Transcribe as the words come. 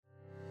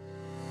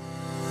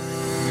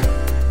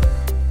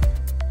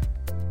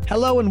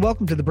Hello and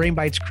welcome to the Brain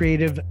Bites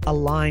Creative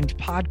Aligned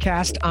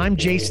podcast. I'm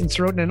Jason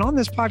Sorotin, and on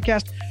this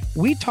podcast,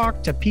 we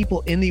talk to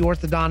people in the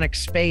orthodontic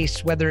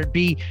space, whether it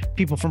be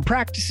people from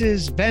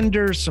practices,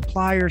 vendors,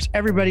 suppliers,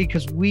 everybody,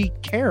 because we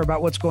care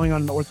about what's going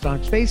on in the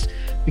orthodontic space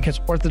because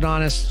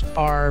orthodontists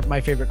are my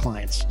favorite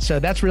clients. So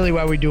that's really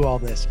why we do all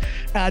this.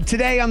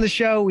 Today on the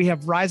show, we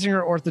have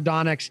Reisinger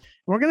Orthodontics.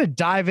 We're going to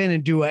dive in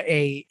and do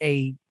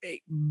a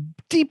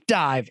deep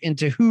dive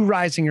into who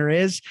Reisinger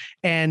is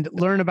and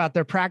learn about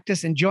their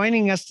practice. And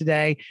joining us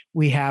today,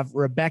 we have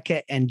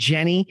Rebecca and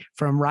Jenny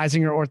from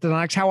Reisinger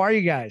Orthodontics. How are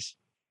you guys?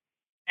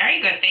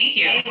 Very good. Thank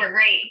you. Hey, we're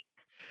great.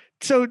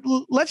 So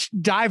let's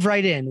dive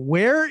right in.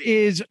 Where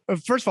is,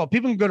 first of all,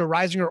 people can go to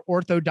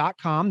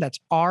reisingerortho.com. That's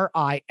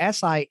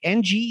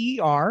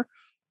RISINGER,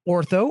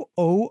 ortho,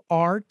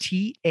 ORTHRO.com.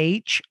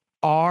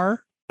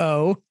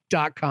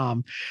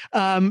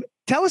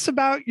 Tell us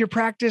about your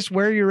practice,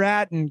 where you're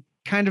at, and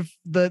kind of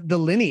the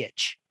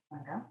lineage.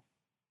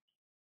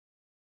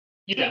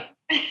 You go.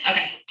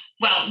 Okay.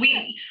 Well,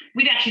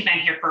 we've actually been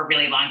here for a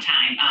really long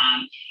time.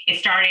 It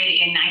started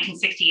in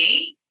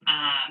 1968.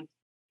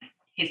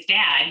 His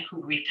dad,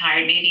 who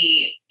retired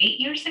maybe 8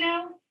 years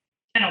ago,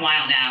 it's been a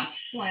while now,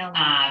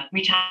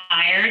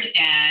 retired,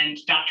 and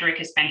Dr. Rick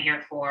has been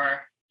here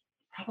for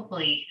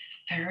probably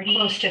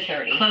close to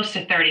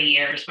 30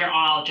 years. We're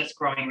all just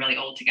growing really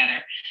old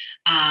together.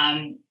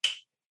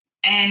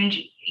 And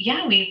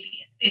yeah, we're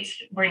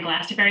in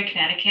Glastonbury,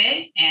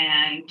 Connecticut,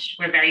 and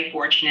we're very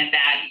fortunate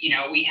that,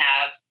 we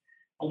have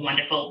a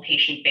wonderful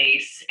patient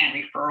base and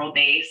referral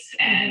base.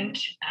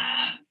 And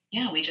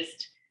we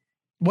just.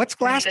 What's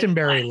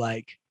Glastonbury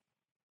like?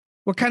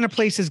 What kind of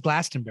place is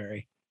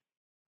Glastonbury?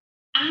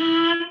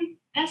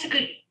 That's a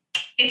good,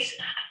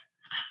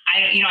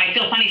 I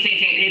feel funny saying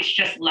it's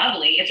just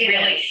lovely.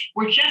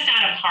 We're just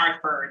out of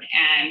Hartford.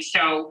 And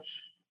so,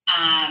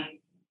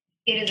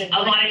 it is a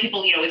lot of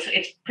people,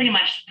 it's pretty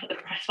much the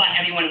spot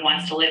everyone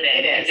wants to live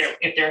in.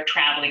 If they're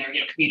traveling or,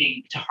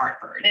 commuting to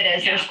Hartford. It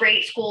is. Yeah. There's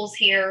great schools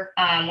here.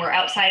 We're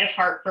outside of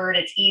Hartford.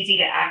 It's easy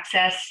to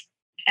access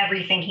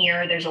everything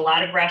here. There's a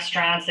lot of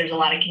restaurants. There's a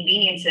lot of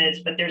conveniences,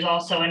 but there's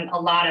also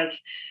a lot of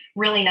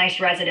really nice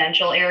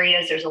residential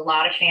areas. There's a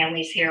lot of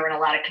families here and a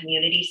lot of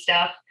community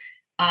stuff.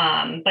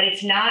 But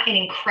it's not an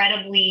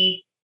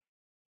incredibly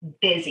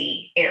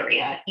busy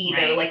area either.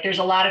 Right. Like there's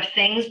a lot of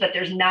things, but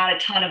there's not a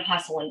ton of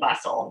hustle and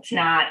bustle.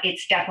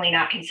 It's definitely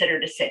not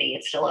considered a city.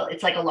 It's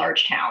like a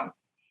large town.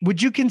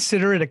 Would you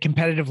consider it a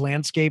competitive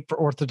landscape for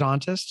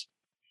orthodontists?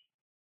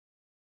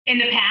 In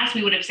the past,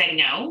 we would have said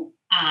no.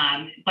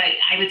 But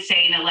I would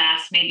say in the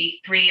last maybe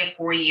 3 or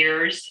 4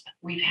 years,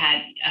 we've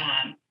had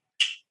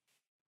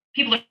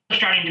people are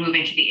starting to move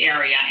into the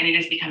area, and it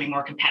is becoming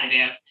more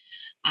competitive.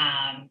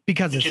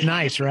 Because it's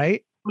nice,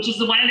 right? Which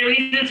is one of the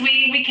reasons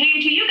we came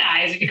to you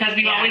guys, because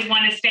we always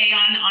want to stay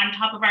on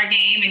top of our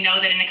game and know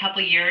that in a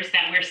couple of years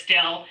that we're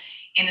still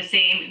in the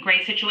same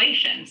great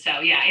situation. So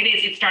yeah,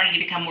 it's starting to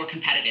become more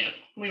competitive.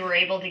 We were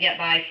able to get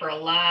by for a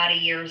lot of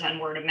years on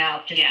word of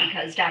mouth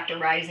because Dr.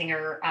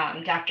 Reisinger,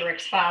 Dr.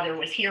 Rick's father,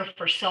 was here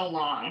for so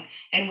long,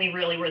 and we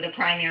really were the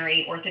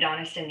primary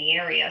orthodontist in the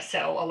area.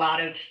 So a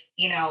lot of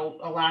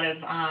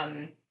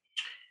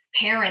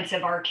parents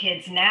of our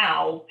kids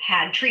now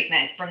had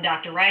treatment from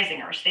Dr.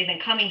 Reisinger. So they've been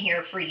coming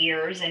here for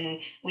years, and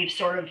we've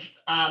sort of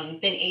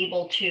been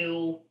able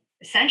to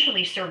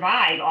essentially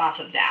survive off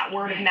of that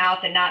word of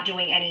mouth and not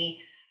doing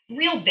any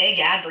real big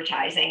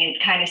advertising, and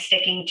kind of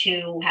sticking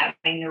to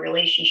having the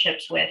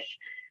relationships with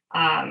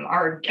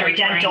our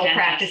dental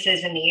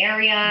practices in the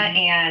area,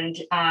 and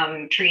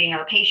treating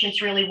our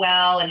patients really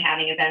well and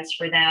having events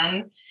for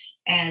them.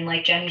 And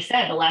like Jenny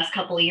said, the last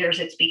couple of years,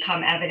 it's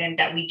become evident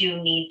that we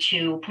do need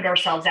to put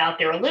ourselves out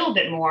there a little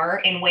bit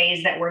more in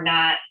ways that were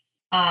not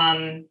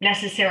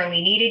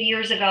necessarily needed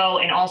years ago,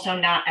 and also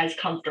not as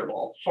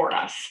comfortable for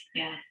us.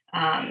 Yeah.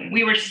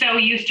 We were so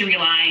used to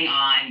relying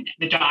on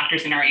the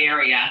doctors in our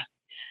area.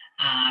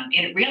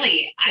 And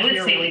really, I would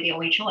say really the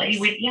only choice.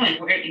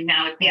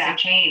 Now things have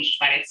changed,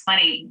 but it's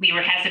funny. We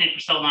were hesitant for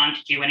so long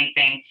to do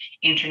anything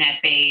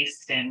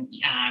internet-based and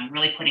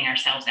really putting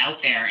ourselves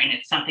out there. And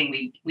it's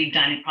something we've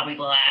done in probably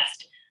the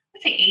last,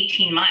 let's say,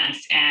 18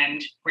 months.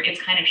 And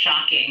it's kind of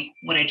shocking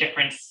what a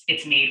difference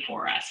it's made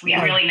for us. We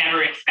really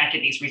never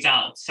expected these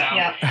results. So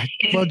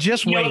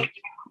just wait.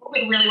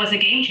 It really was a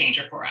game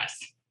changer for us.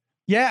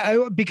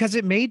 Yeah, because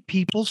it made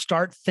people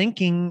start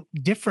thinking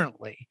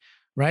differently.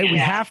 Right. Yeah. We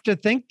have to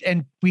think,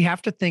 and we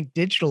have to think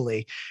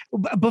digitally.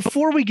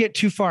 Before we get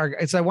too far,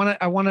 I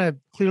want to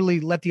clearly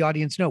let the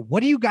audience know,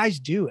 what do you guys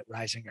do at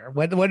Reisinger?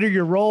 What are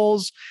your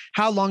roles?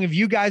 How long have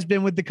you guys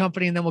been with the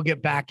company? And then we'll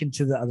get back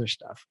into the other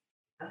stuff.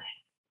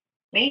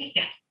 Me?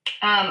 Yeah.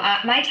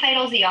 My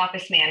title is the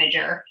office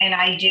manager, and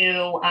I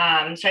do.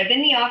 So I've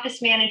been the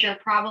office manager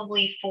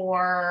probably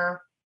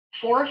for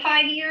 4 or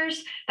 5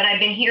 years, but I've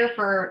been here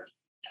for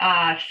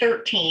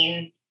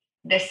 13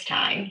 this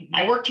time.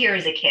 I worked here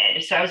as a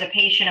kid. So I was a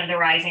patient of the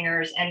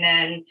Reisingers, and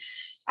then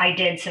I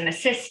did some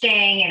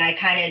assisting, and I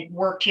kind of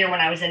worked here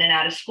when I was in and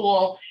out of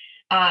school.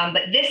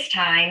 But this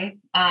time,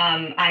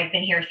 I've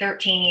been here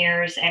 13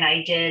 years and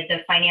I did the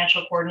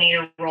financial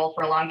coordinator role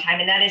for a long time.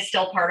 And that is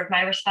still part of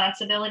my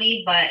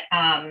responsibility, but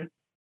I'm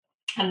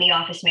the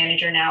office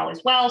manager now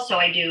as well. So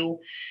I do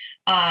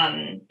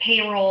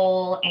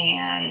payroll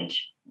and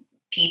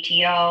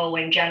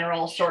PTO and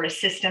general sort of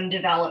system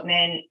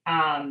development.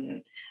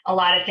 A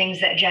lot of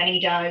things that Jenny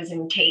does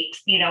and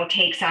takes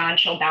on.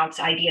 She'll bounce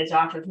ideas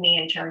off of me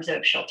in terms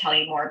of, she'll tell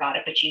you more about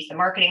it, but she's the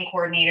marketing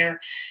coordinator.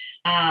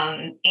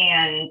 And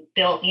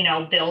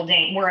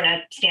building, we're in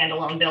a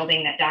standalone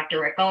building that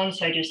Dr. Rick owns.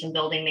 So I do some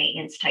building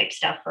maintenance type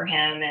stuff for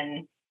him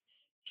and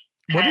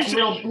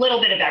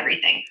little bit of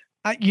everything.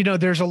 I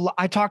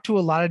talk to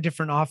a lot of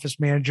different office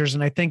managers,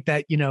 and I think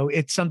that,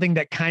 it's something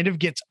that kind of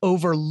gets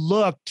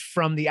overlooked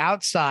from the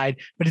outside,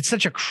 but it's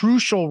such a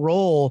crucial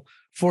role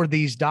for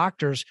these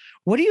doctors.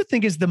 What do you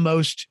think is the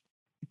most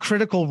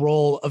critical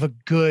role of a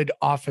good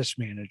office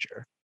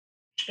manager?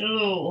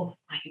 Ooh,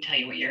 I can tell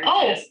you what yours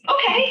is.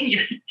 Okay.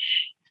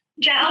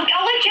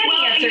 I'll let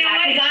Jenny answer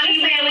that, because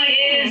honestly,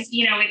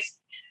 she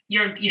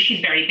really is. She's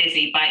very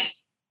busy, but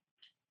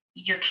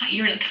you're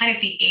kind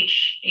of the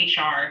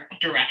HR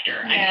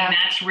director. Yeah. I mean,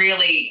 that's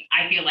really,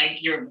 I feel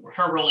like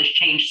her role has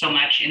changed so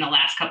much in the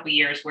last couple of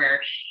years, where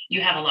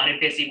you have a lot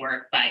of busy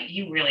work, but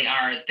you really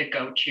are the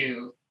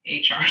go-to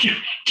HR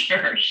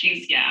director.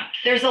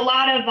 There's a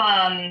lot of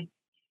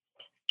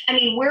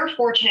we're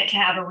fortunate to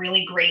have a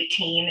really great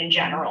team in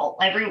general.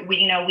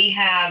 We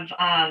have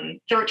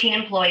 13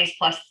 employees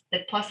plus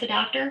the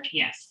doctor.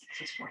 Yes,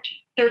 this is 14.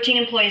 13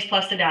 employees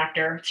plus the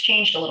doctor. It's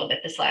changed a little bit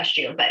this last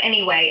year, but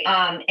anyway,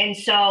 and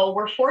so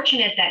we're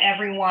fortunate that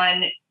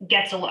everyone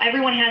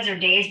has their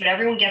days, but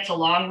everyone gets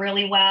along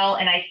really well.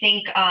 And I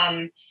think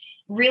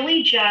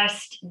really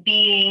just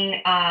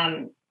being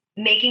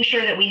making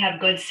sure that we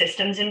have good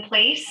systems in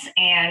place.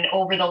 And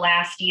over the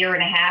last year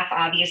and a half,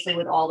 obviously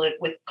with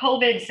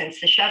COVID, since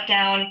the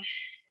shutdown,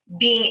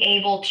 being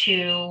able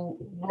to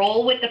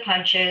roll with the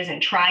punches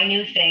and try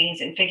new things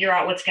and figure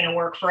out what's going to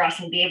work for us,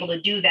 and be able to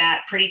do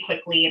that pretty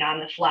quickly and on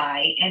the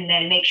fly, and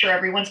then make sure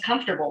everyone's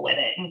comfortable with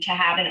it, and to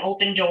have an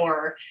open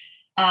door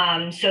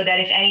so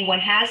that if anyone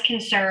has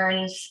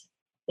concerns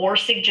or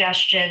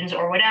suggestions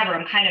or whatever,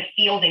 I'm kind of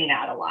fielding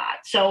that a lot.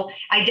 So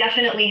I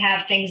definitely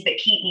have things that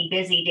keep me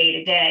busy day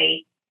to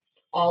day,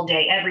 all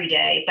day, every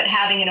day, but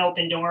having an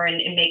open door and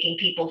making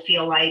people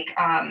feel like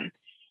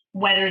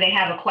whether they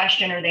have a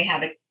question or they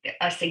have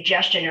a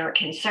suggestion or a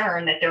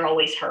concern, that they're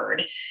always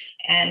heard.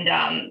 And,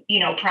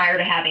 prior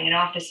to having an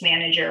office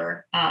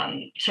manager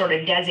sort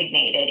of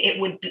designated,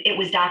 it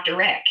was Dr.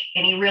 Rick,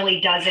 and he really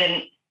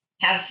doesn't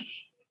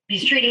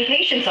he's treating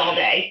patients all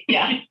day.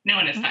 Yeah. No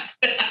one has time.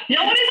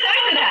 No one has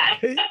time for that.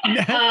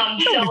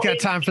 Nobody's got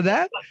time for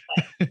that.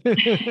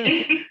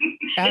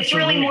 It's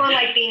really more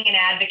like being an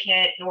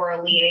advocate or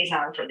a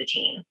liaison for the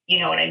team. You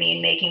know what I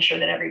mean? Making sure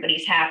that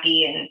everybody's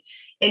happy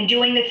and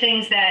doing the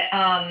things that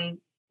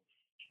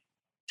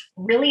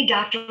really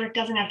Dr. Rick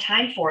doesn't have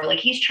time for. Like,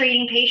 he's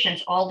treating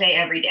patients all day,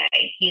 every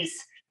day. He's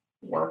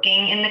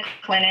working in the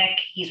clinic.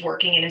 He's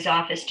working in his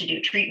office to do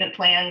treatment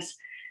plans.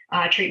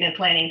 Treatment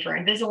planning for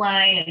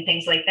Invisalign and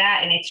things like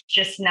that. And it's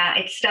just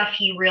it's stuff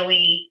he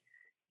really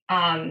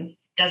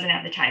doesn't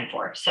have the time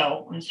for.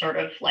 So I'm sort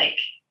of like,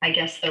 I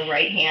guess, the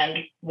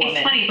right-hand woman.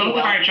 It's funny, both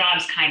of our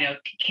jobs kind of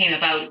came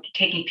about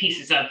taking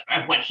pieces of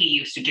what he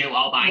used to do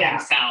all by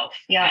himself.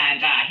 Yeah.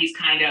 And he's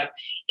kind of,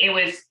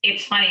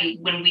 it's funny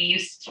when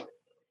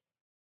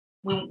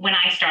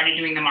I started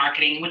doing the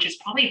marketing, which has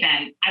probably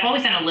been, I've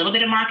always done a little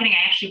bit of marketing.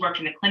 I actually worked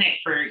in the clinic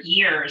for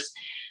years.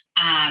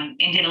 And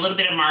did a little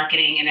bit of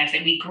marketing. And as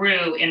we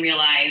grew and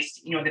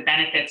realized, the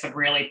benefits of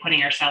really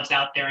putting ourselves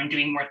out there and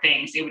doing more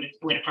things, it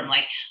went from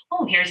like,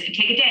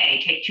 take a day,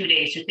 take 2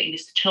 days to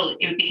things, till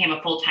it became a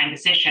full-time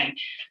position.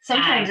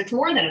 Sometimes it's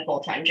more than a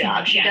full-time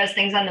job. She does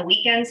things on the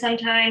weekends.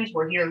 Sometimes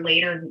we're here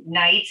later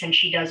nights and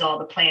she does all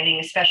the planning,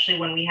 especially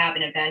when we have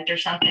an event or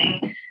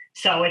something.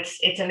 So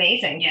it's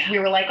amazing. Yeah. We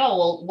were like,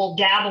 we'll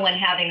dabble in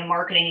having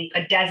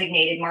a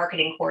designated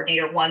marketing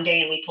coordinator one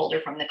day, and we pulled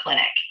her from the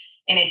clinic.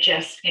 And it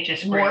just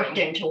morphed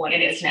into what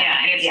it is now. Yeah,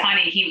 and it's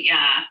funny. He,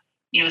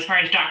 as far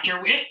as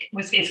Dr. Rick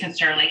is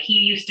concerned, like we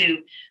used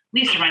to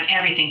run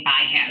everything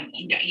by him.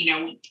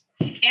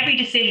 Every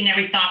decision,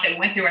 every thought that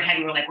went through our head,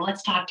 we were like, well,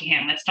 let's talk to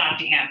him.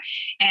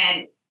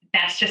 And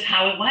that's just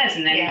how it was.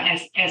 And then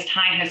as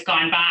time has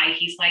gone by,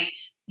 he's like,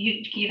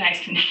 you guys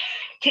can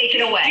take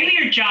it away. Do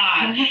your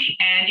job.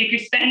 And if you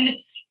spend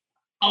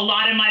a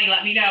lot of money,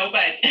 let me know.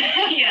 But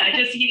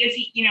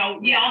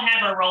we all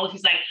have our roles.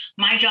 He's like,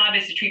 my job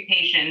is to treat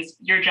patients.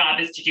 Your job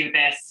is to do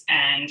this.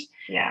 And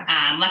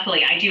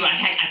luckily I do.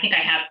 I think I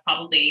have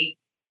probably,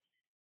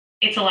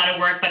 it's a lot of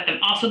work, but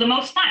also the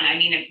most fun. I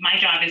mean, my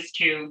job is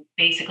to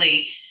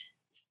basically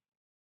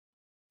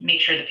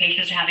make sure the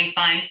patients are having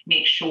fun,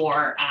 make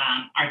sure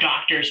our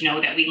doctors know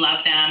that we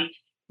love them,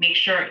 make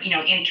sure,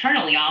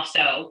 internally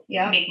also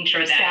making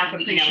sure that staff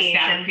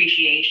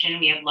appreciation,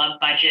 we have love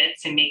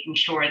budgets, and making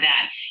sure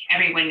that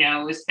everyone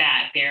knows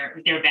that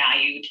they're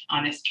valued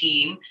on this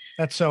team.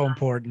 That's so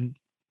important.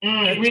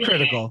 It's really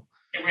critical.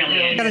 It really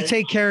You is. You got to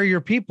take care of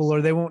your people,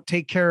 or they won't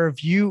take care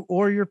of you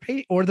or your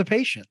or the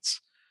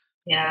patients.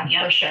 Yeah,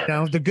 Yep. for sure. You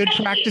know, the good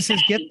Especially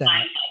practices get in that.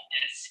 times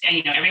like this. And,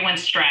 you know,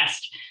 everyone's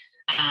stressed.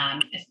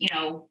 You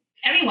know,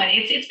 everyone,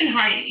 it's been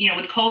hard, you know,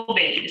 with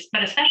COVID,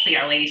 but especially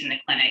our ladies in the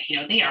clinic, you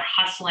know, they are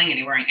hustling and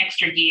they're wearing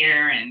extra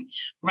gear and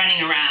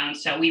running around.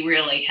 So we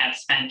really have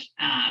spent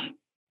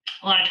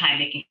a lot of time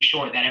making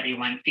sure that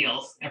everyone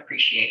feels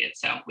appreciated.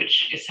 So,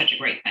 which is such a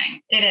great thing.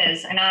 It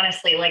is. And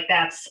honestly, like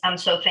I'm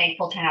so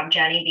thankful to have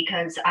Jenny,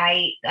 because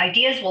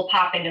ideas will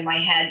pop into my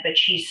head, but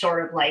she's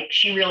sort of like,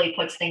 she really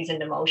puts things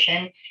into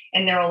motion.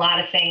 And there are a lot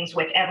of things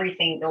with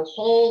everything, the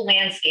whole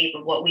landscape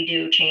of what we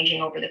do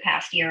changing over the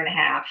past year and a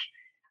half.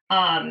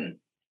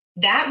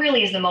 That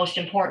really is the most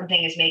important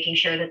thing, is making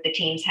sure that the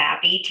team's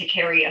happy to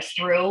carry us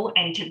through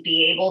and to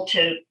be able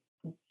to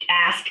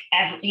ask,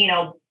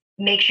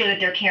 make sure that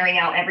they're carrying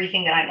out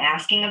everything that I'm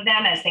asking of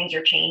them as things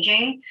are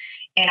changing.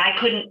 And I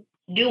couldn't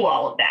do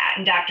all of that.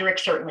 And Dr. Rick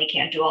certainly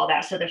can't do all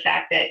that. So the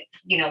fact that,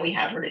 we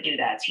have her to do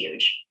that's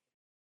huge.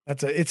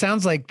 It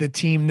sounds like the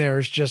team there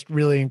is just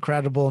really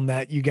incredible, and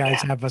that you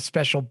guys have a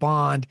special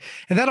bond,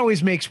 and that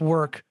always makes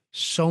work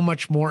so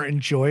much more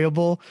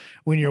enjoyable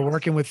when you're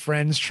working with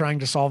friends trying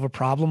to solve a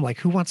problem. Like,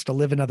 who wants to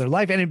live another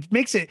life? And it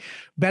makes it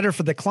better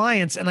for the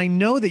clients. And I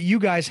know that you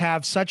guys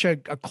have such a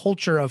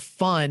culture of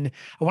fun.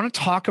 I want to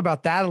talk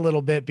about that a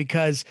little bit,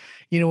 because,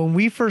 when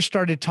we first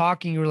started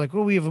talking, you were like,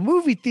 well, we have a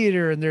movie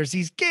theater and there's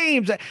these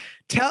games.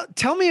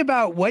 Tell me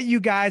about what you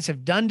guys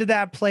have done to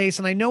that place.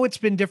 And I know it's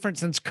been different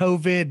since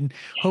COVID, and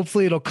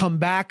hopefully it'll come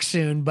back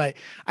soon, but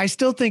I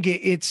still think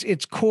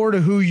it's core to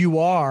who you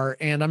are.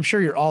 And I'm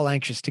sure you're all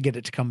anxious to get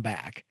it to come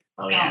back.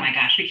 Oh my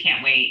gosh, we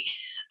can't wait.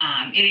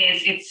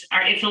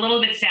 It's a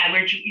little bit sad.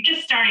 We're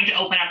just starting to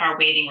open up our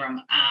waiting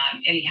room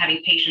and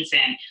having patients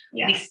in.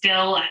 Yeah. We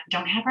still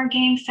don't have our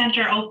game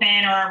center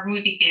open or our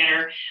movie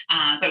theater,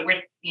 but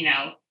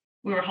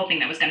we were hoping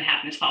that was going to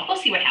happen this fall. We'll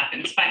see what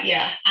happens. But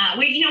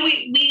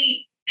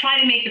we try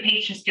to make the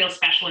patients feel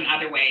special in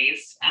other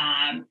ways,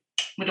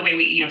 with the way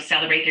we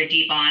celebrate their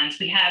D-bonds.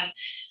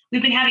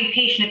 We've been having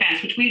patient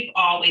events, which we've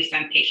always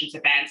done patients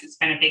events. It's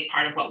been a big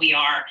part of what we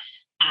are.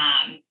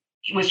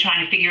 Was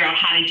trying to figure out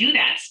how to do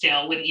that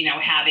still with,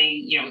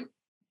 having,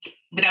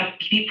 without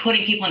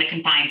putting people in a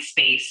confined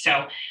space.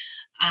 So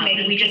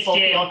we just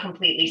feel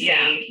completely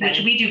safe.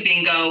 Which we do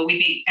bingo.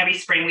 Every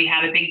spring we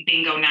have a big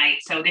bingo night.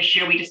 So this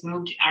year we just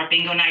moved our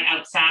bingo night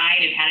outside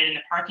and had it in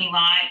the parking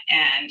lot,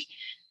 and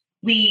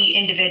we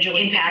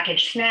individually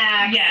packaged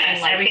snacks.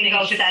 Yes, and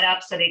bingo set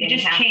up so they didn't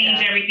just change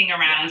everything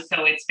around.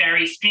 So it's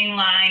very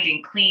streamlined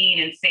and clean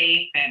and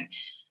safe. And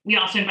we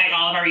also invite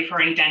all of our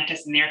referring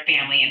dentists and their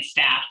family and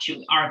staff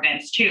to our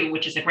events too,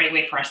 which is a great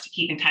way for us to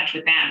keep in touch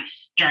with them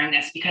during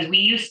this, because we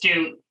used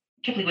to,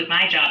 typically with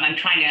my job, I'm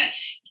trying to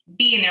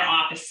be in their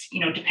office,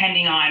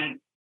 depending on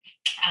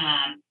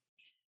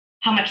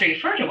how much they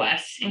refer to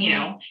us,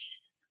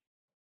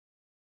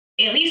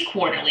 at least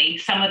quarterly.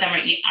 Some of them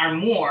are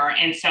more.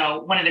 And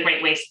so one of the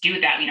great ways to do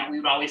that, we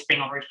would always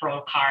bring over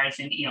referral cards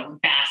and,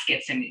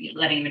 baskets, and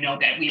letting them know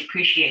that we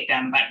appreciate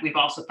them. But we've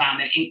also found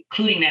that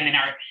including them in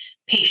our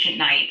patient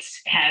nights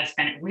has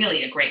been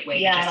really a great way.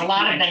 Yeah, and a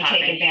lot of them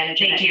take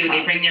advantage of it. They do.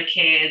 They bring their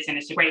kids, and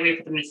it's a great way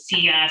for them to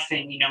see us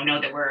and, know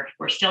that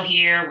we're still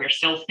here. We're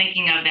still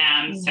thinking of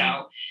them. Mm-hmm.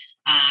 So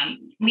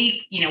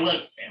we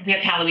have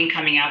Halloween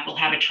coming up. We'll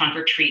have a trunk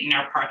or treat in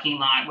our parking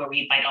lot where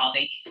we invite all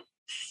the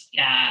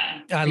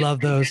I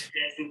love those.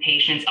 And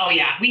patients. Oh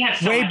yeah, we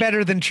have way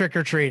better than trick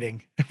or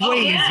treating. Way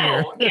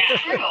easier. Yeah,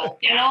 true.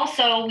 Yeah. And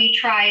also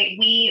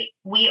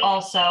we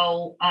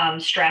also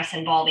stress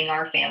involving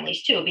our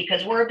families too,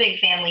 because we're a big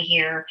family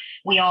here.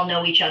 We all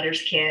know each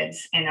other's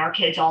kids, and our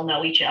kids all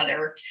know each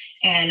other.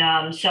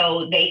 And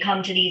so they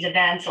come to these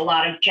events. A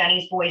lot of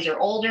Jenny's boys are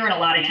older, and a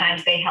lot of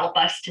times they help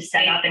us to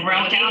set up and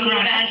they've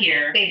grown up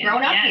here. They've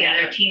grown up here.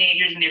 They're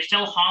teenagers, and they're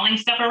still hauling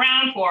stuff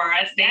around for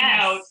us. They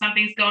know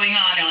something's going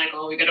on. They're like,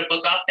 oh, we got to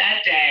book off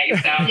that day.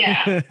 So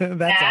yeah,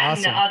 that's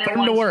awesome. And the other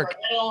ones to work.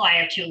 I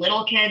have 2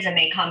 little kids, and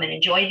they come and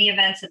enjoy the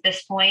events at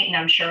this point. And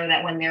I'm sure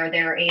that when they're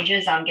their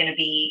ages, I'm going to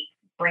be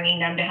bringing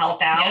them to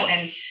help out. Yeah.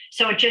 And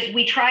so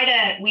we try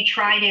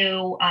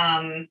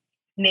to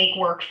make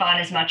work fun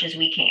as much as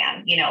we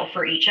can,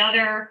 for each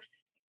other,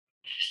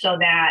 so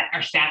that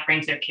our staff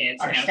brings their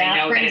kids. Our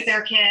staff brings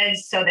their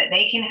kids so that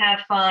they can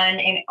have fun.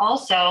 And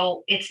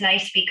also it's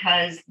nice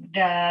because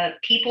the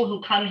people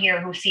who come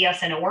here who see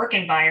us in a work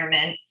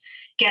environment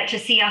get to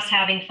see us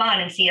having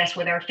fun and see us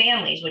with our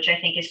families, which I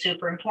think is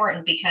super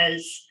important,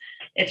 because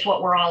it's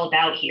what we're all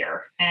about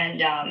here.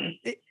 And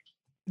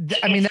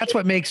that's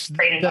what makes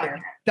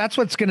that's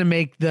what's going to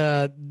make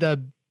the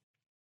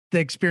the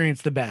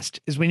experience the best,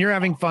 is when you're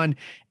having fun,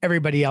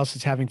 everybody else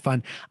is having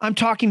fun. I'm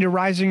talking to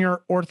Reisinger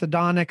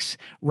Orthodontics,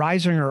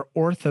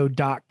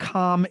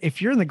 reisingerortho.com.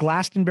 If you're in the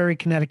Glastonbury,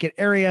 Connecticut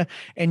area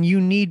and you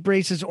need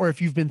braces, or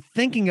if you've been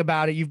thinking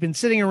about it, you've been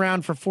sitting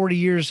around for 40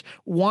 years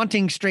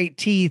wanting straight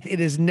teeth, it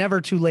is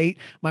never too late.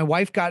 My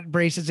wife got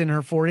braces in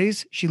her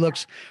 40s. She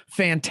looks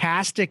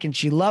fantastic and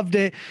she loved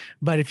it.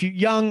 But if you're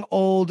young,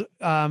 old,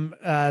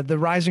 the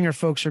Reisinger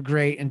folks are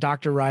great, and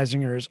Dr.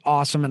 Reisinger is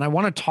awesome. And I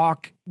want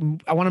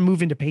to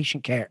move into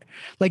patient care,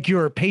 like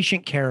your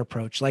patient care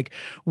approach. Like,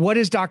 what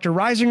is Dr.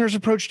 Reisinger's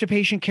approach to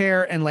patient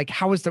care? And like,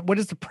 what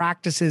is the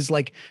practice's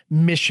like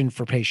mission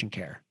for patient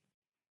care?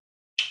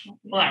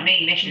 Well, our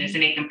main mission is to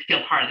make them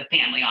feel part of the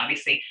family.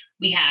 Obviously,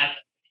 we have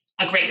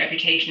a great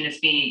reputation as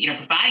being,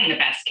 providing the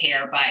best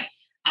care, but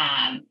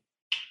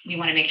we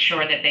want to make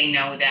sure that they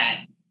know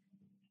that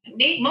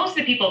most of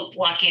the people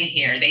walk in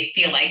here, they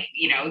feel like,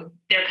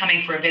 they're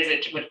coming for a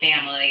visit with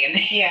family, and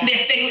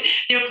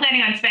they're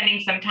planning on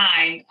spending some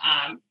time,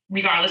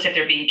 regardless if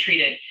they're being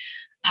treated.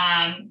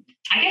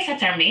 I guess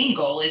that's our main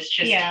goal, is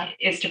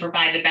to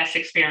provide the best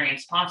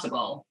experience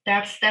possible.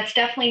 That's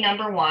definitely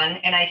number one.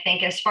 And I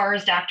think as far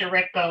as Dr.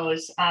 Rick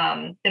goes,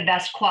 the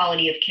best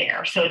quality of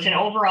care. So it's an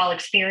overall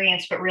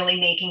experience, but really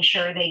making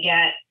sure they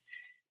get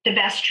the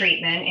best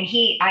treatment. And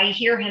I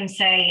hear him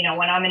say,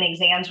 when I'm in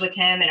exams with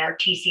him, and our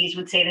TCs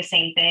would say the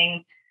same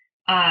thing.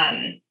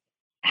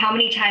 How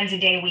many times a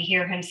day we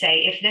hear him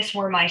say, if this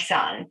were my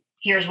son,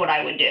 here's what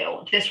I would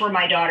do. If this were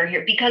my daughter,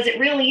 here, because it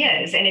really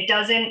is. And it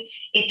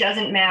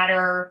doesn't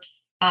matter.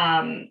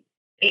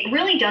 It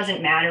really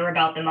doesn't matter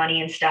about the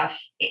money and stuff.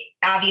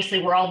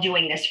 Obviously, we're all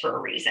doing this for a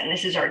reason.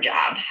 This is our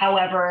job.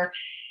 However,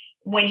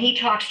 when he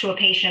talks to a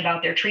patient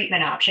about their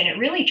treatment option, it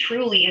really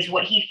truly is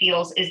what he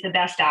feels is the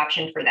best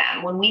option for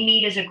them. When we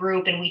meet as a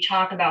group and we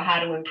talk about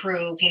how to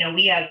improve,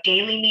 we have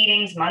daily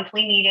meetings,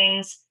 monthly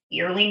meetings,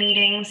 yearly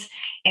meetings,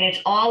 and it's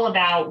all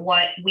about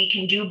what we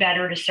can do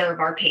better to serve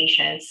our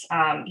patients.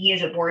 He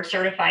is a board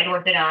certified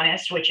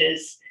orthodontist, which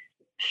is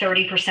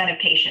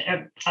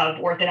 30% of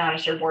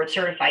orthodontists are board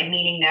certified,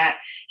 meaning that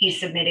he's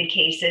submitted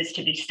cases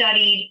to be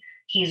studied.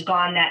 He's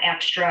gone that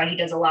extra. He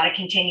does a lot of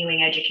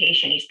continuing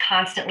education. He's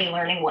constantly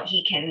learning what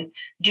he can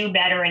do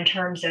better in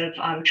terms of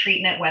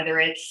treatment, whether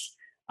it's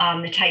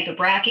the type of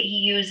bracket he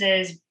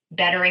uses,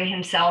 bettering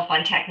himself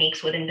on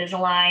techniques with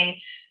Invisalign,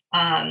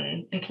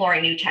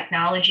 employing new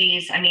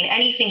technologies. I mean,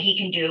 anything he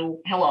can do,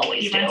 he'll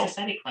always do. He runs a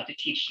study club to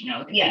teach,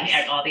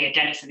 all the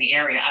dentists in the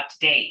area up to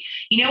date.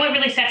 What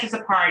really sets us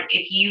apart?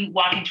 If you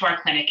walk into our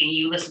clinic and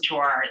you listen to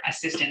our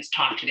assistants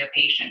talk to their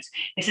patients,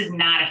 this is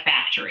not a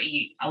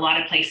factory. A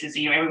lot of places,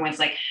 everyone's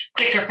like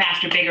quicker,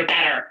 faster, bigger,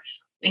 better.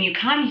 When you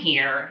come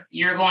here,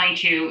 you're going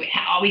to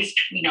always,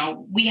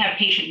 we have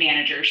patient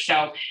managers.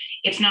 So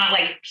it's not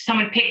like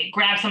someone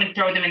grab someone,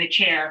 throw them in the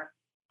chair.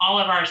 All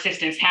of our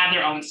assistants have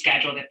their own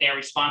schedule that they're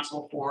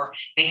responsible for.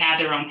 They have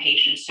their own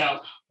patients.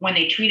 So when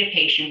they treat a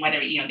patient, whether,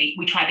 they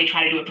try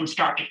to do it from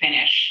start to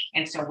finish.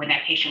 And so when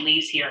that patient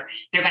leaves here,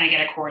 they're going to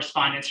get a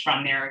correspondence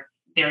from their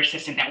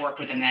assistant that worked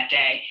with them that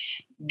day.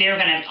 They're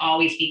going to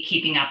always be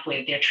keeping up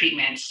with their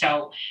treatment.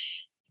 So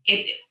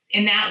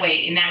in that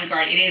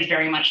regard, it is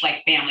very much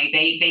like family.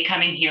 They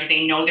come in here,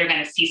 they know they're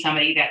going to see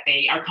somebody that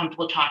they are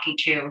comfortable talking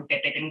to,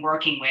 that they've been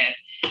working with.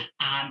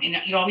 And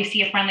you always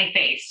see a friendly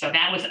face. So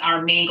that was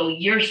our main goal.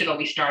 Years ago,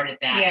 we started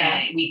that. Yeah.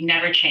 And we've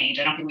never changed.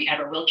 I don't think we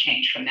ever will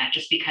change from that,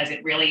 just because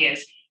it really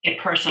is, it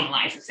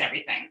personalizes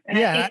everything. And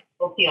I think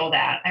people feel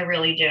that. I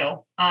really do.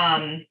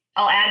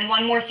 I'll add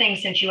one more thing,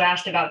 since you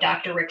asked about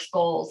Dr. Rick's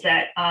goals,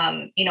 that,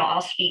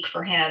 I'll speak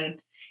for him.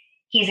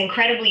 He's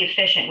incredibly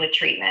efficient with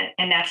treatment.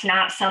 And that's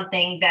not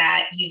something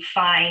that you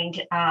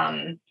find,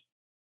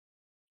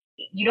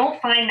 you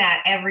don't find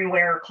that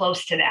everywhere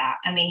close to that.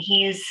 I mean,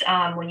 he's,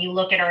 when you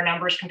look at our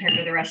numbers compared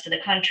to the rest of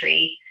the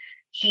country,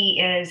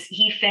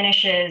 he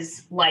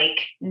finishes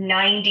like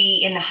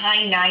 90 in the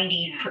high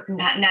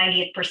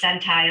 90th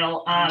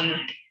percentile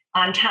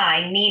on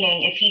time,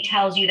 meaning if he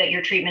tells you that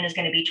your treatment is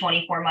going to be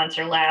 24 months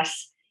or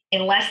less,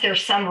 unless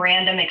there's some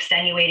random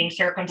extenuating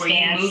circumstance.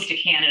 Where you move to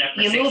Canada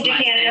for 6 months. You move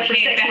to Canada for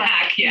 6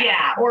 months.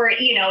 Yeah. Or,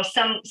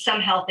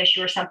 some health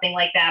issue or something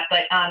like that.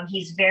 But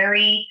he's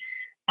very,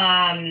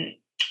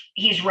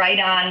 he's right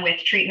on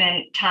with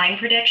treatment time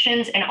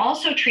predictions and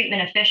also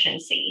treatment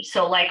efficiency.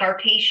 So like our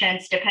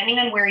patients, depending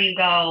on where you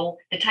go,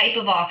 the type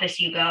of office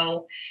you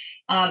go,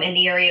 in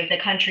the area of the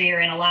country you're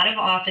in, a lot of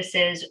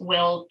offices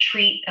will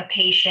treat a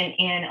patient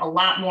in a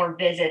lot more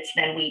visits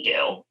than we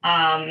do.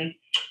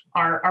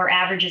 Our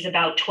average is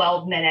about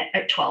 12 minutes.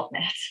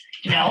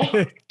 No,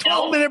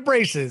 12-minute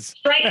braces.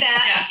 Right.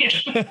 That.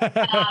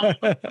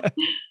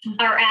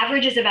 Our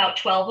average is about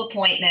 12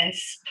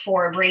 appointments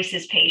for a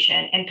braces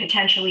patient, and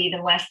potentially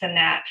even less than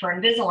that for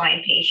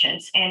Invisalign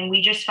patients. And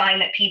we just find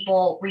that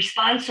people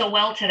respond so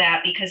well to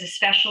that, because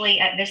especially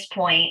at this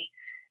point,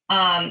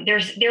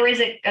 there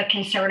is a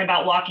concern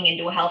about walking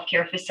into a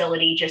healthcare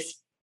facility, just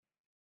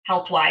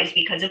health-wise,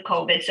 because of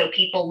COVID. So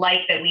people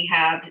like that we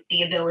have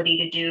the ability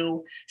to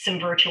do some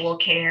virtual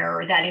care,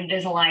 or that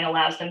Invisalign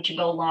allows them to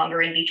go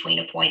longer in between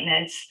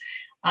appointments.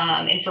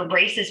 And for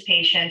braces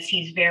patients,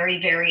 he's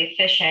very, very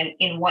efficient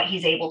in what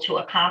he's able to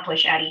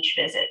accomplish at each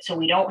visit. So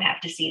we don't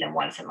have to see them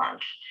once a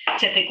month.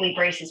 Typically,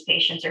 braces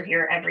patients are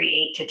here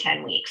every 8 to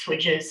 10 weeks,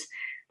 which is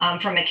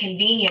from a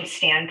convenience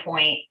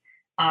standpoint,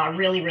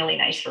 really, really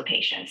nice for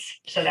patients.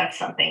 So that's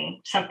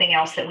something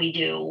else that we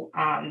do,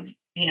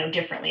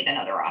 differently than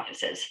other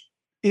offices.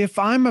 If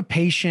I'm a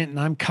patient and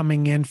I'm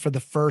coming in for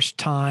the first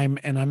time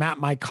and I'm at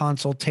my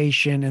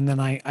consultation and then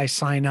I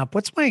sign up,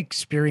 what's my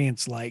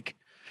experience like?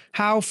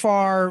 How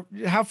far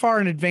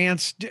in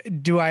advance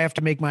do I have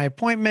to make my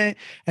appointment?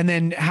 And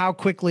then how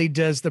quickly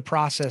does the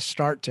process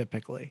start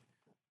typically?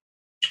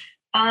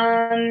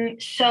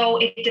 So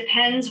it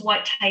depends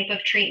what type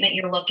of treatment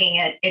you're looking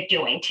at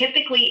doing.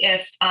 Typically,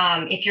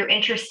 if you're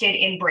interested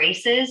in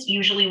braces,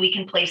 usually we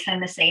can place them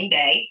the same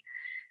day.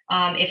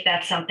 If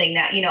that's something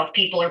that, if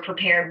people are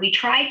prepared, we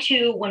try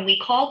to, when we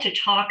call to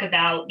talk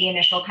about the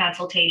initial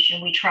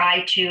consultation, we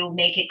try to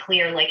make it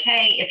clear, like,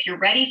 hey, if you're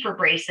ready for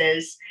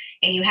braces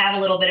and you have a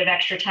little bit of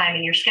extra time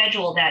in your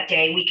schedule that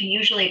day, we can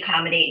usually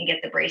accommodate and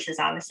get the braces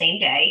on the same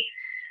day.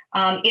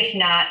 If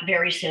not,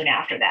 very soon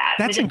after that.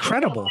 That's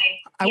incredible.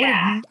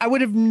 Yeah. I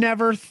would have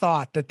never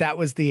thought that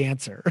was the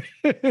answer.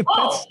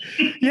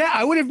 Yeah,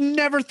 I would have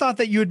never thought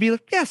that you would be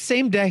like, yeah,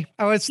 same day.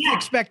 I was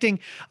expecting,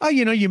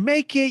 you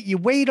make it, you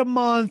wait a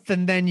month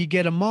and then you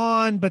get them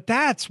on, but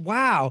that's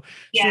wow.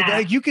 Yeah. So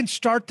you can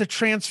start the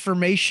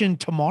transformation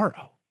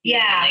tomorrow.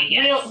 Yeah,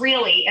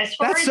 really. As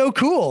far that's as so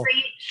cool.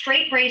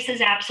 Straight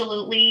braces,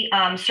 absolutely.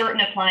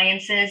 Certain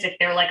appliances, if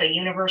they're like a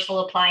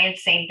universal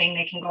appliance, same thing,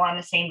 they can go on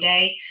the same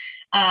day.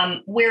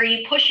 Where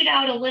you push it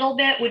out a little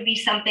bit would be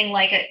something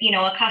like a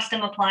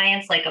custom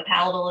appliance, like a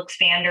palatal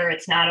expander.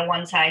 It's not a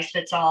one size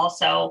fits all.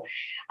 So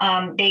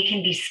they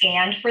can be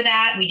scanned for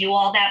that. We do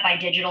all that by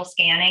digital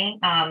scanning.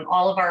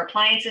 All of our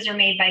appliances are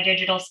made by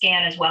digital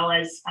scan as well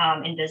as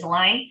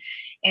Invisalign.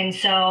 And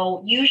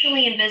so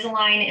usually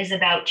Invisalign is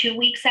about 2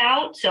 weeks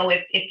out. So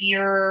if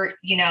you're,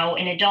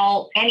 an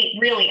adult,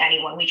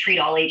 anyone, we treat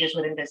all ages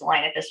with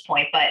Invisalign at this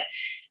point, but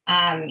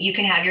you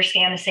can have your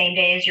scan the same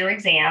day as your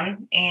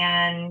exam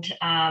and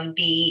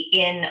be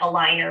in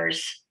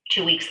aligners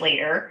 2 weeks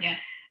later.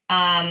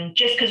 Yeah.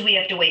 Just because we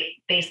have to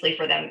wait basically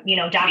for them.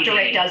 Dr.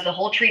 Rick does the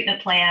whole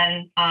treatment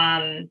plan.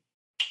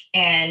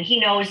 And he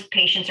knows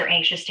patients are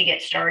anxious to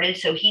get started.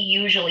 So he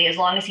usually, as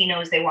long as he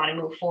knows they want to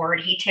move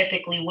forward, he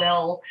typically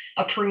will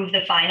approve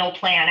the final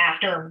plan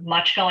after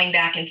much going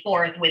back and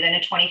forth within a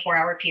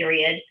 24-hour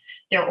period.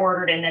 They're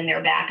ordered and then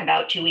they're back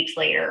about 2 weeks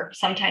later,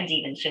 sometimes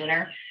even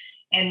sooner.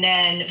 And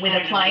then with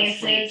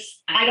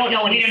appliances, I don't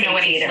know when he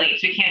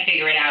sleeps. We can't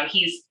figure it out.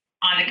 He's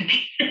on the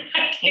computer.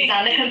 He's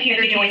on the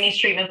computer doing these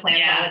treatment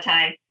plans all the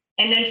time.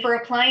 And then for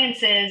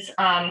appliances,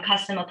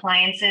 custom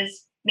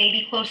appliances,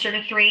 maybe closer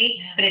to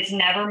 3, but it's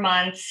never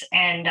months.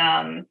 And,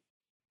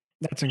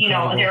 that's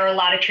incredible. There are a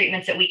lot of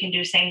treatments that we can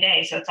do same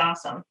day. So it's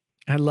awesome.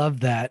 I love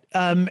that.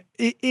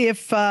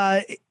 If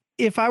I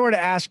were to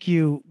ask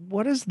you,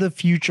 what does the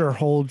future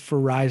hold for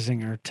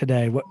Risinger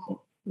today?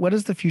 What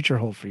does the future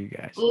hold for you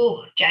guys?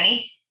 Ooh,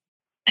 Jenny.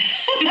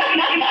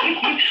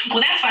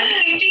 Well, that's fine.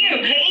 I came to you.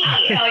 Hey.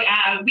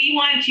 So, we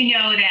want to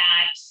know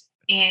that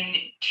in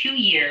 2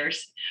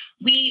 years,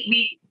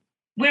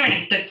 we're in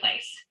a good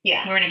place.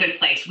 Yeah. We're in a good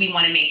place. We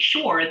want to make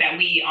sure that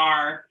we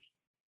are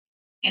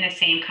in the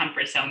same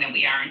comfort zone that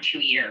we are in 2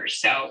 years.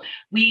 So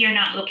we are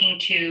not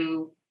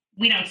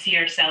we don't see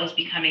ourselves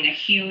becoming a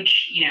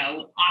huge,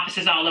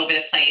 offices all over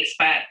the place,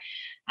 but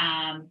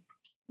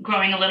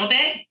growing a little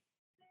bit,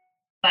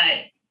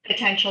 but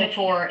potential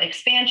for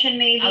expansion,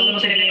 maybe a little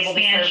bit of able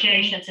to serve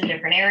patients in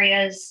different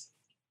areas.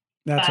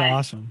 That's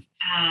awesome.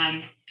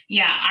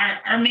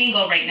 Our main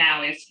goal right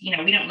now is,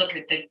 we don't look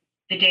at the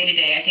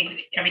day-to-day. I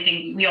think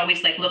everything, we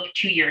always look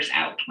 2 years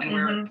out when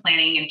we're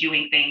planning and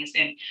doing things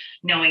and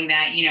knowing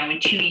that, in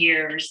 2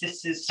 years,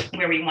 this is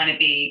where we want to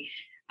be,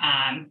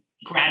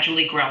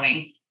 gradually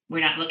growing. We're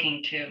not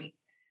looking to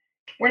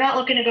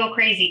go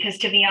crazy because,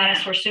 to be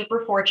honest, we're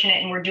super fortunate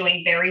and we're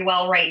doing very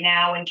well right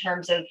now in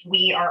terms of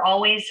we're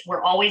always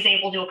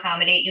able to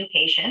accommodate new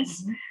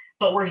patients,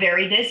 but we're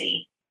very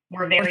busy.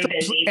 We're very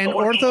busy. And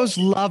orthos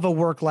love a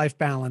work-life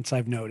balance,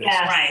 I've noticed.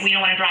 Yes. Right. We don't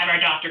want to drive our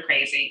doctor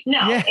crazy. No,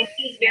 and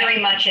he's very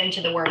much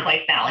into the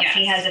work-life balance. Yes.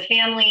 He has a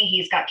family.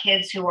 He's got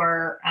kids who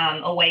are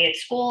away at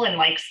school and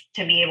likes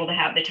to be able to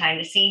have the time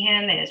to see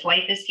him. And his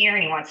wife is here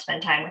and he wants to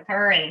spend time with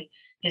her and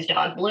his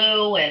dog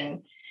Blue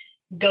and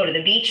go to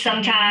the beach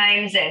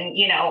sometimes and,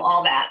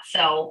 all that.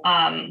 So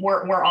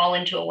we're all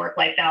into a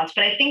work-life balance.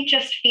 But I think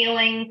just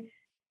feeling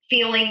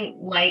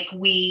like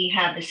we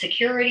have the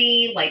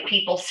security, like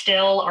people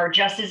still are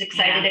just as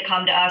excited to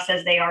come to us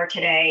as they are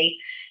today.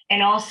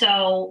 And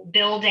also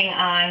building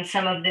on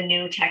some of the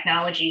new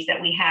technologies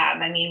that we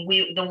have. I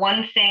mean, the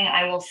one thing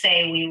I will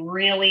say we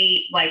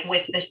really,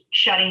 with the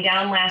shutting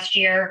down last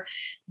year,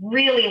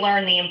 really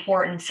learned the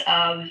importance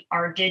of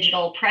our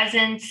digital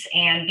presence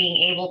and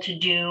being able to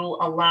do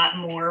a lot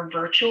more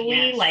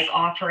virtually, like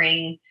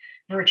offering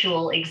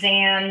virtual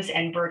exams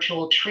and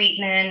virtual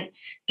treatment,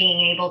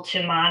 being able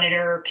to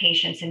monitor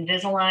patients'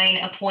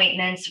 Invisalign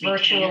appointments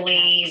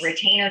virtually,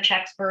 retainer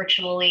checks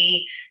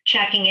virtually,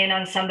 checking in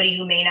on somebody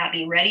who may not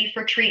be ready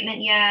for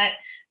treatment yet.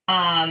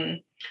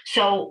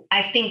 So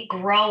I think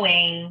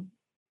growing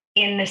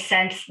in the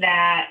sense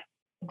that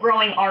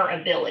growing our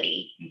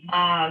ability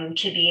to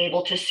be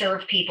able to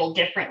serve people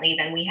differently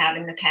than we have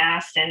in the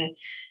past, and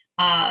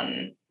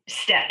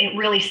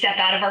really step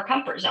out of our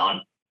comfort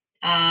zone,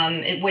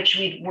 which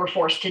we were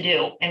forced to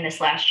do in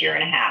this last year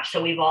and a half.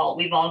 So we've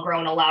all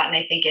grown a lot, and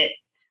I think it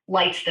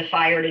lights the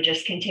fire to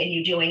just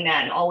continue doing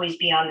that and always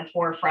be on the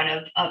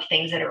forefront of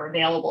things that are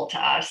available to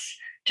us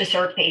to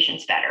serve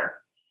patients better.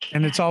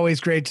 And it's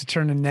always great to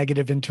turn a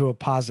negative into a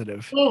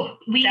positive. Ooh,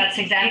 that's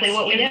exactly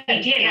what we did.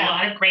 We did. Yeah. A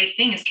lot of great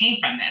things came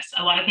from this.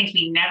 A lot of things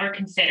we never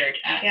considered.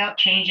 We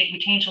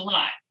changed a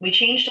lot. We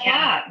changed a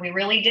lot. We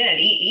really did.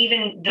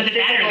 Even the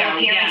physical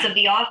appearance of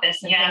the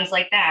office and things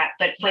like that,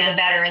 but for the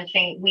better. And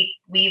we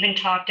even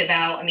talked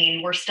about, I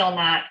mean, we're still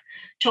not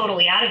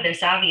totally out of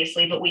this,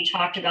 obviously, but we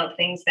talked about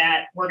things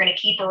that we're going to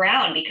keep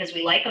around because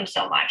we like them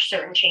so much,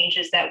 certain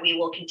changes that we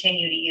will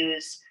continue to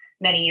use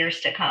many years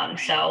to come. Right.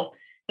 So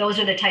those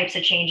are the types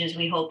of changes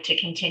we hope to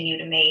continue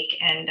to make.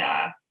 And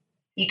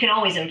you can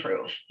always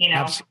improve,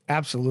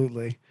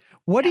 Absolutely.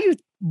 What do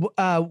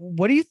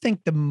you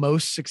think the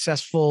most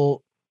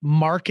successful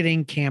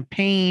marketing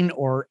campaign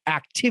or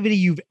activity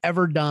you've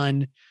ever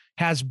done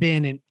has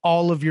been in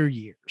all of your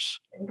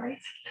years? Brain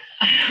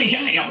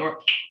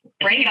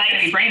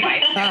bites. Brain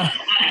bites.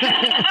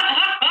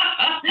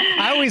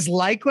 I always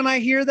like when I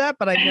hear that,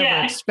 but I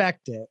never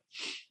expect it.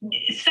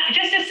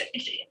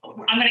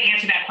 I'm going to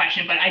answer that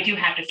question, but I do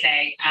have to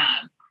say,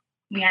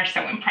 we are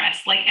so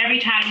impressed. Like every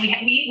time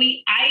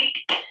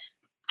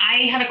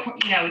I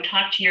have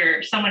talked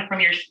to someone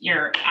from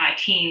your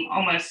team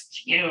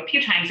almost, a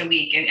few times a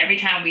week. And every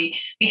time we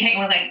hang,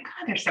 we're like,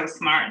 God, they're so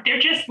smart. They're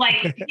just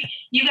like,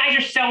 you guys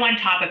are so on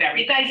top of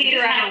everything. You guys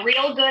either have a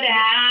real good at,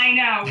 I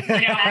know,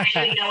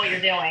 actually know what you're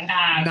doing.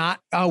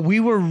 We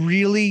were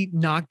really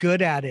not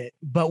good at it,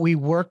 but we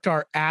worked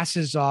our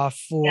asses off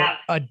for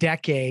a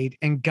decade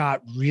and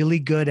got really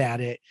good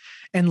at it.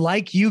 And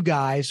like you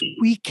guys,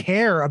 we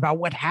care about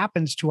what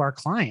happens to our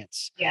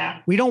clients. Yeah.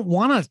 We don't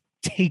want to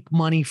take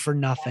money for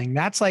nothing.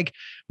 That's like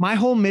my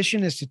whole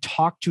mission is to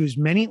talk to as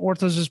many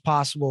orthos as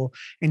possible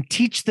and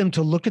teach them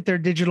to look at their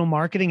digital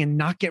marketing and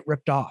not get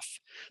ripped off.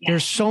 Yeah.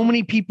 There's so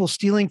many people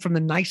stealing from the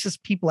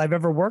nicest people I've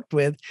ever worked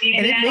with.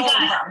 And it makes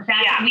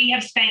we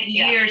have spent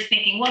years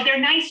thinking, well, they're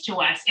nice to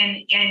us.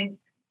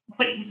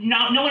 But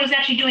no one was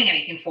actually doing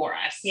anything for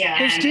us. Yeah.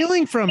 They're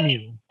stealing from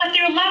you. But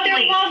they're lovely.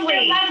 They're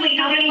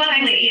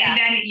lovely. And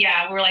then,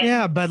 we're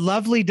like, but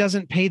lovely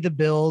doesn't pay the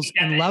bills,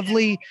 and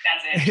lovely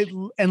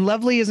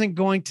isn't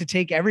going to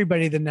take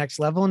everybody to the next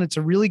level. And it's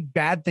a really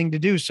bad thing to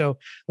do. So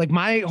like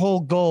my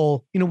whole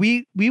goal,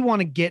 we want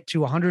to get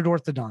to 100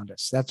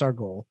 orthodontists. That's our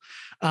goal.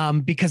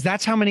 Because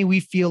that's how many we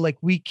feel like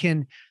we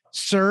can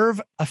serve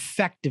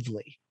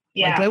effectively.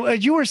 Yeah.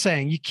 Like you were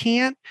saying, you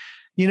can't,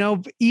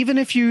 even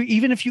if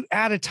you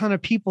add a ton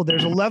of people,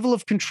 there's a level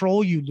of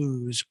control you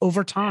lose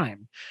over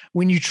time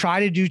when you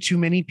try to do too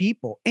many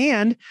people.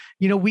 And,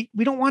 we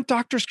don't want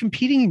doctors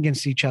competing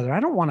against each other. I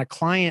don't want a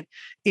client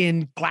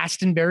in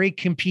Glastonbury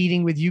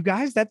competing with you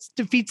guys. That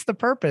defeats the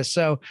purpose.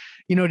 So,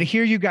 to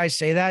hear you guys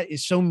say that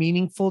is so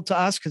meaningful to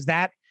us because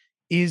that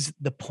is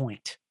the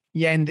point.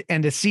 Yeah.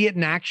 And to see it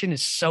in action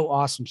is so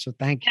awesome. So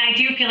thank you. And I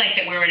do feel like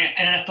that we're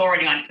an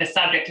authority on the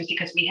subject just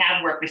because we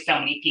have worked with so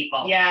many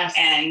people. Yes.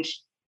 And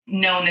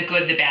known the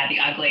good, the bad, the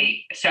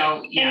ugly.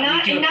 So we do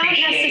appreciate. Not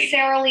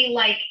necessarily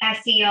like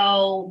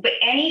SEO, but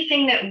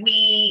anything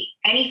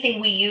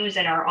we use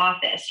in our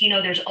office,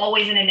 there's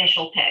always an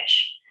initial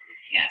pitch.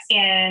 Yes.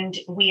 And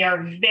we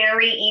are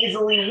very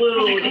easily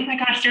wooed. Oh my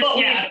gosh.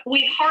 But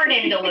we've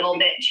hardened a little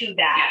bit to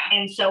that. Yeah.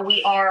 And so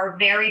we are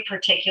very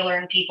particular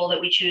in people that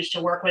we choose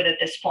to work with at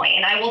this point.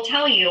 And I will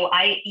tell you,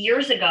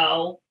 years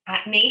ago,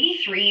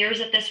 maybe 3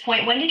 years at this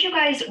point, when were you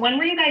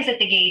guys at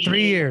the Gage?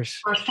 3 years.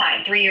 First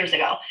time, 3 years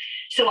ago.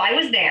 So I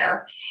was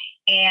there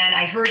and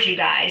I heard you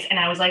guys and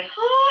I was like,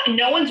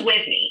 no one's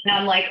with me. And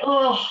I'm like,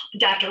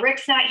 Dr.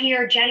 Rick's not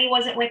here. Jenny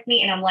wasn't with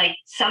me. And I'm like,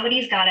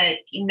 somebody's got to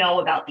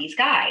know about these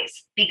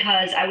guys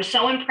because I was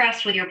so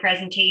impressed with your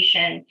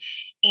presentation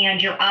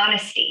and your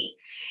honesty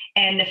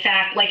and the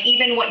fact, like,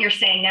 even what you're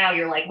saying now,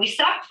 you're like, we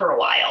sucked for a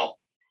while.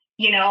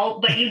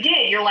 But you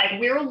did. You're like,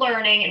 we're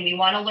learning and we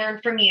want to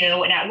learn from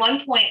you. And at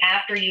one point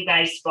after you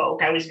guys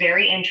spoke, I was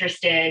very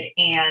interested.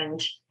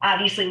 And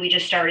obviously we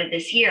just started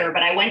this year,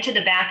 but I went to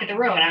the back of the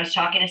room and I was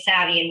talking to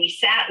Savvy and we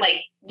sat like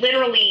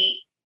literally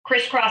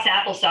crisscross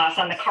applesauce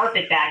on the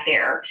carpet back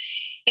there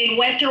and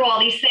went through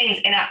all these things.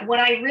 And what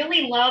I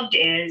really loved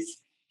is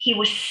he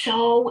was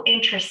so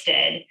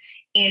interested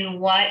in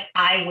what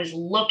I was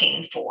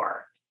looking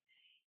for.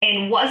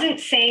 And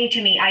wasn't saying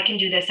to me, I can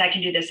do this, I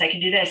can do this, I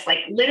can do this. Like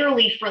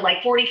literally for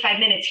like 45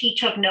 minutes, he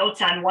took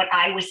notes on what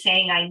I was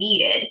saying I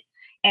needed.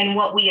 and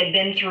what we had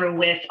been through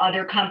with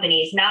other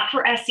companies, not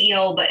for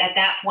SEO, but at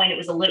that point it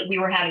was we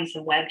were having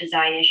some web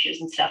design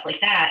issues and stuff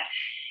like that.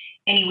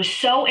 And he was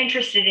so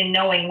interested in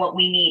knowing what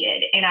we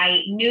needed. And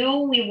I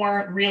knew we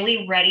weren't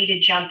really ready to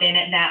jump in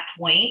at that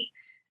point.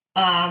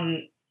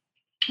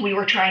 We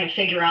were trying to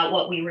figure out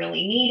what we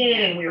really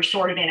needed, and we were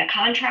sort of in a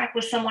contract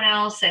with someone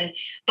else.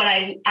 But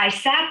I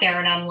sat there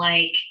and I'm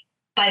like,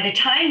 by the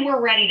time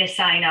we're ready to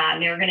sign on,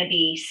 they're going to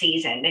be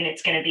seasoned, and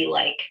it's going to be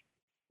like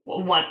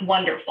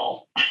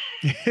wonderful.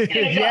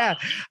 Yeah.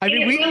 I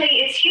mean,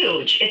 it's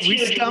huge. It's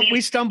huge.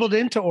 We stumbled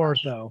into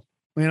ortho.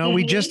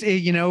 We just,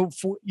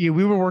 we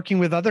were working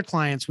with other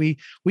clients. We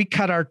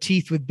cut our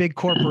teeth with big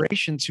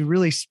corporations who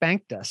really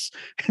spanked us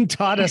and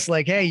taught us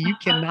like, hey, you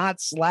cannot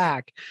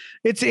slack.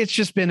 It's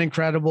just been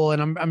incredible.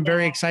 And I'm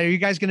very excited. Are you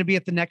guys going to be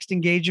at the next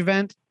Engage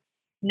event?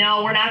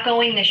 No, we're not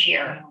going this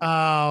year.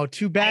 Oh,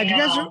 too bad.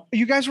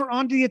 You guys were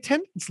on the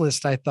attendance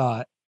list, I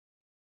thought.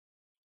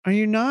 Are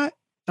you not?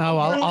 Oh,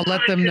 I'll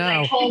let them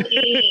know. I told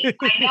Amy,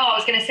 I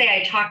was going to say,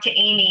 I talked to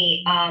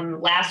Amy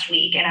last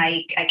week, and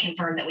I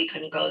confirmed that we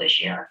couldn't go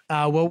this year.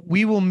 Well,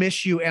 we will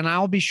miss you, and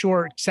I'll be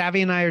sure.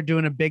 Savvy and I are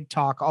doing a big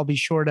talk. I'll be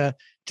sure to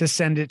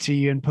send it to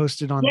you and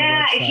post it on the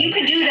website. Yeah, if you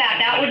could do that,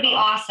 that would be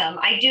awesome.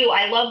 I do.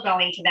 I love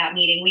going to that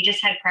meeting. We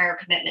just had prior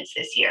commitments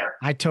this year.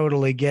 I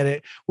totally get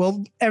it.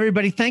 Well,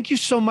 everybody, thank you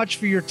so much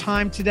for your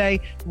time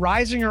today.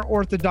 Reisinger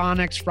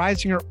Orthodontics,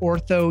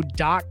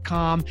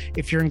 reisingerortho.com.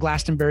 If you're in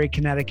Glastonbury,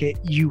 Connecticut,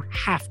 you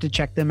have to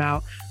check them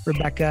out.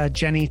 Rebecca,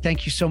 Jenny,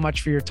 thank you so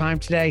much for your time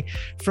today.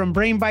 From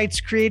Brain Bites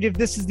Creative,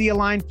 this is the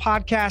Aligned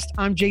Podcast.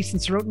 I'm Jason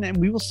Sorotin, and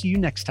we will see you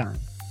next time.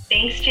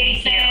 Thanks,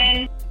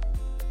 Jason.